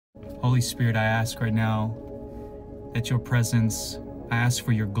Holy Spirit, I ask right now that your presence, I ask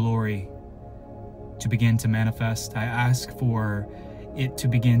for your glory to begin to manifest. I ask for it to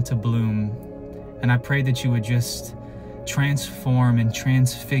begin to bloom. And I pray that you would just transform and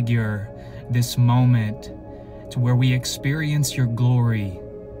transfigure this moment to where we experience your glory.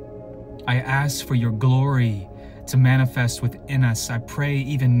 I ask for your glory to manifest within us. I pray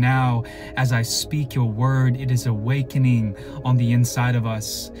even now as I speak your word, it is awakening on the inside of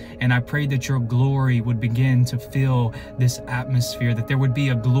us. And I pray that your glory would begin to fill this atmosphere, that there would be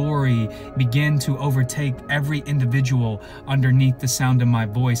a glory begin to overtake every individual underneath the sound of my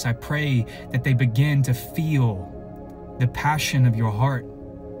voice. I pray that they begin to feel the passion of your heart,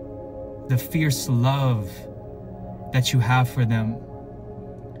 the fierce love that you have for them.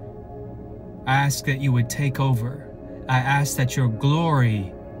 I ask that you would take over. I ask that your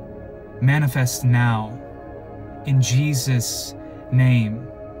glory manifest now. In Jesus' name,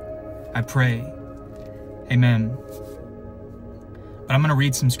 I pray. Amen. But I'm going to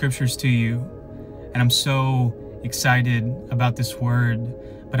read some scriptures to you, and I'm so excited about this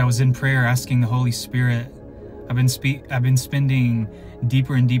word. But I was in prayer asking the Holy Spirit. I've been spending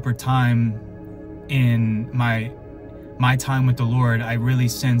deeper and deeper time in my time with the Lord. I really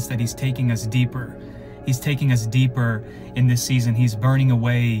sense that He's taking us deeper. He's taking us deeper in this season. He's burning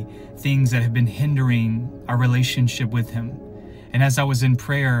away things that have been hindering our relationship with Him. And as I was in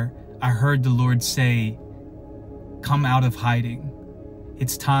prayer, I heard the Lord say, come out of hiding.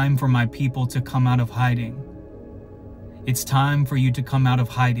 It's time for my people to come out of hiding. It's time for you to come out of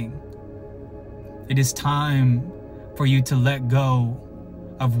hiding. It is time for you to let go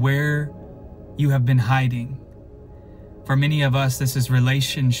of where you have been hiding. For many of us, this is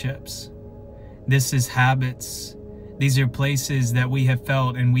relationships. This is habits. These are places that we have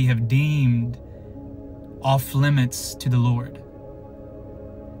felt and we have deemed off limits to the Lord.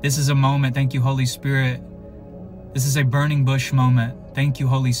 This is a moment, thank you, Holy Spirit. This is a burning bush moment. Thank you,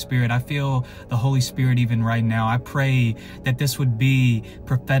 Holy Spirit. I feel the Holy Spirit even right now. I pray that this would be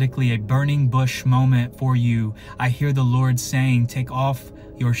prophetically a burning bush moment for you. I hear the Lord saying, take off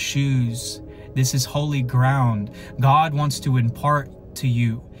your shoes. This is holy ground. God wants to impart to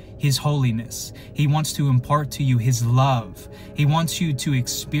you His holiness. He wants to impart to you His love. He wants you to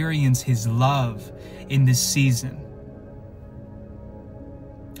experience His love in this season.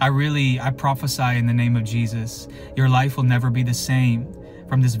 I prophesy in the name of Jesus, your life will never be the same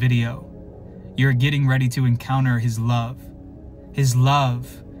from this video. You're getting ready to encounter His love. His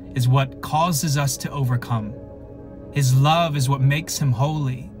love is what causes us to overcome. His love is what makes Him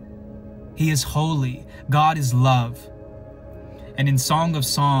holy. He is holy. God is love. And in Song of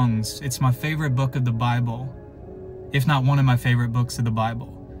Songs, it's my favorite book of the Bible, if not one of my favorite books of the Bible.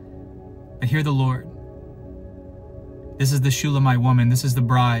 But hear the Lord. This is the Shulamite woman. This is the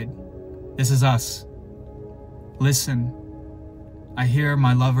bride. This is us. Listen, I hear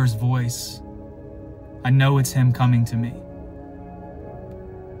my lover's voice. I know it's Him coming to me.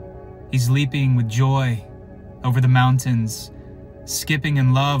 He's leaping with joy over the mountains, skipping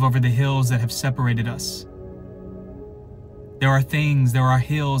in love over the hills that have separated us. There are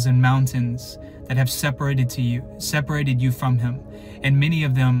hills and mountains that have separated you from Him. And many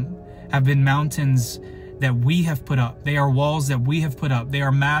of them have been mountains that we have put up. They are walls that we have put up. They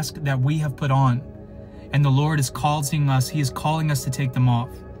are masks that we have put on. And the Lord is calling us. He is calling us to take them off.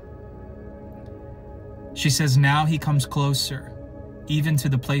 She says, now He comes closer, even to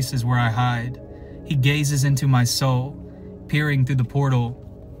the places where I hide. He gazes into my soul, peering through the portal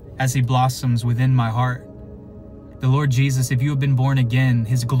as He blossoms within my heart. The Lord Jesus, if you have been born again,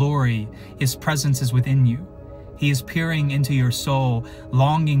 His glory, His presence is within you. He is peering into your soul,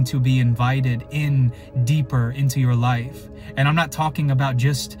 longing to be invited in deeper into your life. And I'm not talking about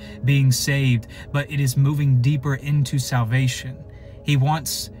just being saved, but it is moving deeper into salvation. He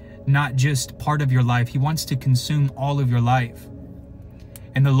wants not just part of your life. He wants to consume all of your life.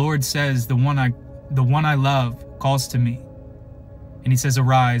 And the Lord says, the one I love calls to me. And He says,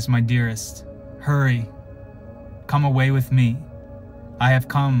 arise, my dearest, hurry, come away with me. I have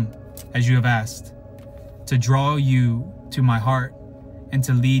come as you have asked, to draw you to my heart and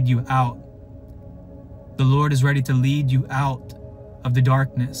to lead you out. The Lord is ready to lead you out of the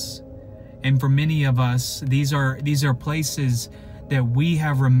darkness. And for many of us, these are places that we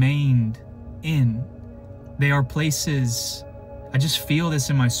have remained in. They are places, I just feel this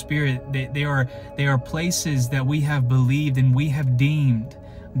in my spirit. They are places that we have believed and we have deemed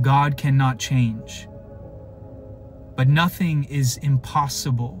God cannot change. But nothing is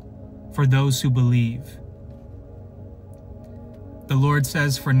impossible for those who believe. The Lord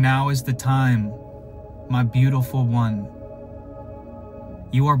says, for now is the time, my beautiful one.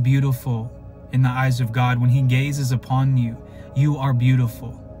 You are beautiful in the eyes of God. When He gazes upon you, you are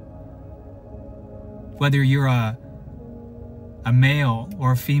beautiful. Whether you're a male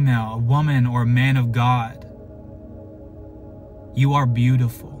or a female, a woman or a man of God, you are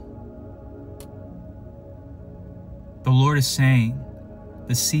beautiful. The Lord is saying,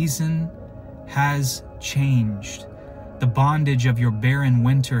 the season has changed. The bondage of your barren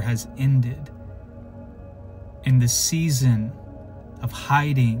winter has ended. And the season of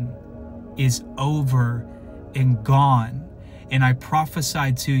hiding is over and gone. And I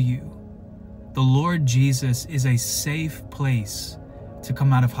prophesy to you, the Lord Jesus is a safe place to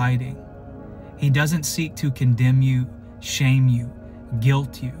come out of hiding. He doesn't seek to condemn you, shame you,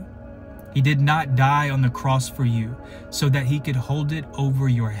 guilt you. He did not die on the cross for you so that He could hold it over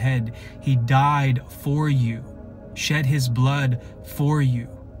your head. He died for you, shed His blood for you,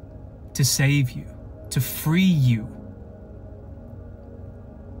 to save you, to free you.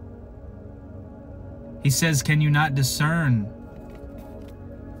 He says, can you not discern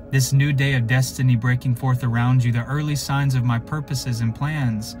this new day of destiny breaking forth around you? The early signs of my purposes and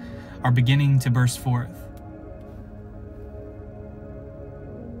plans are beginning to burst forth.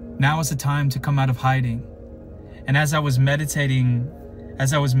 Now is the time to come out of hiding. And as I was meditating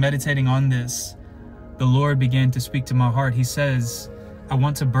on this, the Lord began to speak to my heart. He says, I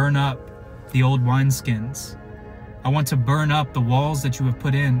want to burn up the old wineskins. I want to burn up the walls that you have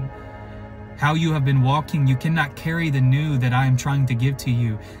put in. How you have been walking, you cannot carry the new that I am trying to give to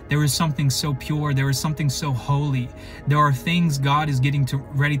you. There is something so pure. There is something so holy. There are things God is getting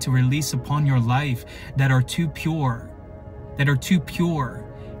ready to release upon your life that are too pure,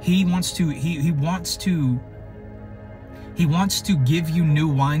 He wants to give you new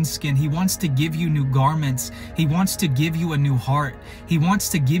wineskin. He wants to give you new garments. He wants to give you a new heart. He wants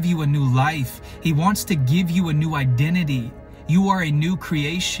to give you a new life. He wants to give you a new identity. You are a new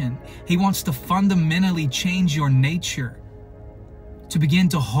creation. He wants to fundamentally change your nature to begin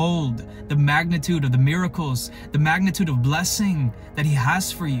to hold the magnitude of the miracles, the magnitude of blessing that He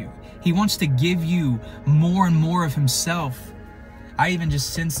has for you. He wants to give you more and more of Himself. I even just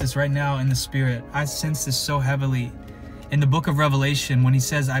sense this right now in the Spirit. I sense this so heavily in the book of Revelation when He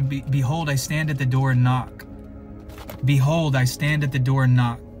says, behold, I stand at the door and knock. Behold, I stand at the door and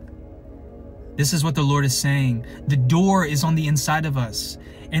knock. This is what the Lord is saying. The door is on the inside of us.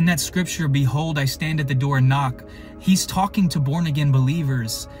 In that scripture, behold, I stand at the door and knock. He's talking to born-again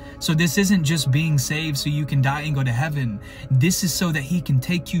believers. So this isn't just being saved so you can die and go to heaven. This is so that He can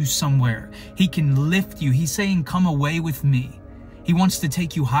take you somewhere. He can lift you. He's saying, come away with me. He wants to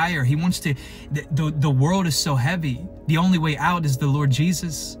take you higher. He wants to, the world is so heavy. The only way out is the Lord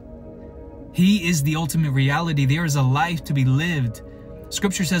Jesus. He is the ultimate reality. There is a life to be lived.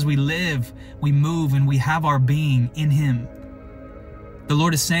 Scripture says we live, we move, and we have our being in Him. The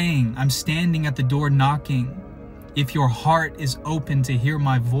Lord is saying, I'm standing at the door knocking. If your heart is open to hear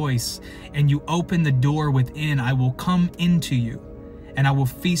my voice and you open the door within, I will come into you and I will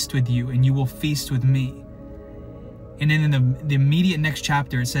feast with you and you will feast with me. And then in the immediate next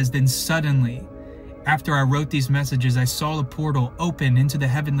chapter, it says, then suddenly, after I wrote these messages, I saw the portal open into the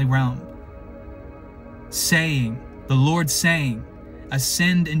heavenly realm, saying, the Lord saying,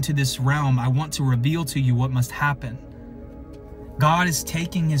 ascend into this realm. I want to reveal to you what must happen. God is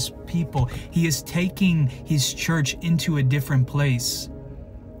taking His people. He is taking His church into a different place.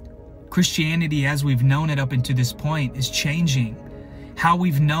 Christianity, as we've known it up until this point, is changing. How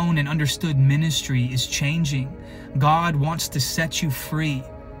we've known and understood ministry is changing. God wants to set you free.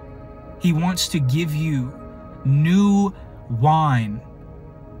 He wants to give you new wine.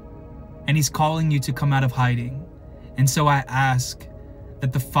 And He's calling you to come out of hiding. And so I ask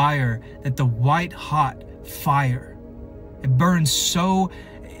that the fire, that the white hot fire, it burns so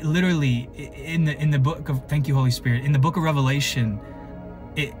literally in the book of, thank you, Holy Spirit, in the book of Revelation,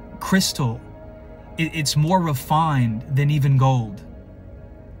 it's more refined than even gold.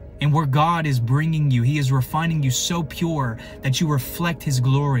 And where God is bringing you, He is refining you so pure that you reflect His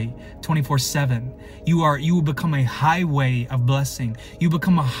glory 24/7. You will become a highway of blessing. You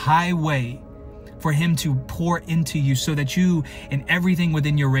become a highway for Him to pour into you so that you and everything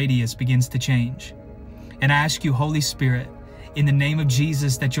within your radius begins to change. And I ask you, Holy Spirit, in the name of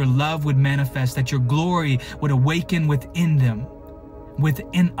Jesus, that your love would manifest, that your glory would awaken within them,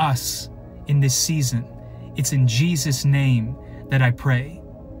 within us in this season. It's in Jesus' name that I pray.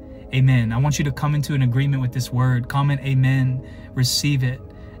 Amen. I want you to come into an agreement with this word. Comment amen. Receive it.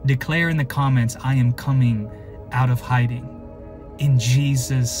 Declare in the comments, I am coming out of hiding. In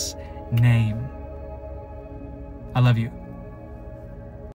Jesus' name. I love you.